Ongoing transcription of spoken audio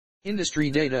Industry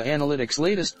Data Analytics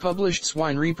latest published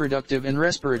Swine Reproductive and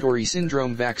Respiratory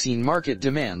Syndrome Vaccine Market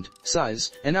Demand,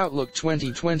 Size, and Outlook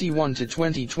 2021 to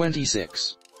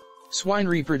 2026. Swine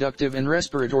reproductive and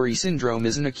respiratory syndrome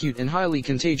is an acute and highly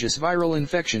contagious viral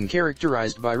infection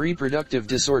characterized by reproductive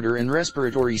disorder and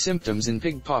respiratory symptoms in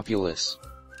pig populace.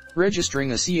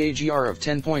 Registering a CAGR of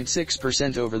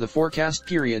 10.6% over the forecast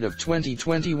period of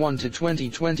 2021 to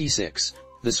 2026,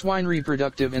 the swine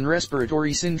reproductive and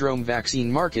respiratory syndrome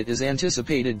vaccine market is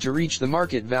anticipated to reach the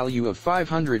market value of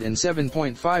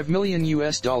 $507.5 million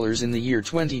in the year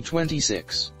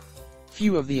 2026.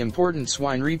 Few of the important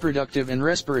swine reproductive and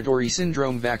respiratory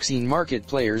syndrome vaccine market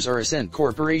players are ASCENT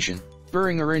Corporation,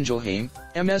 Boehringer-Ingelheim,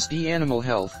 MSD Animal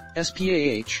Health,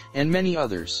 SPAH, and many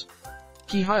others.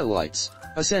 Key highlights: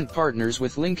 ASCENT partners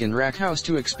with Lincoln Rackhouse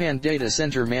to expand data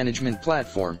center management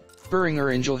platform.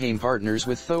 Boehringer-Ingelheim partners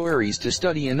with Thoeries to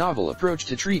study a novel approach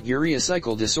to treat urea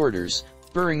cycle disorders.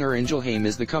 Boehringer-Ingelheim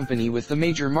is the company with the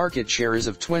major market shares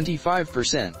of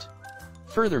 25%.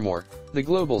 Furthermore, the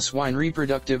global swine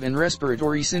reproductive and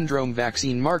respiratory syndrome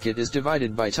vaccine market is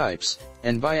divided by types,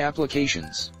 and by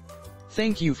applications.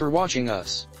 Thank you for watching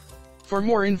us. For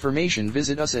more information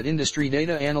visit us at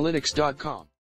industrydataanalytics.com.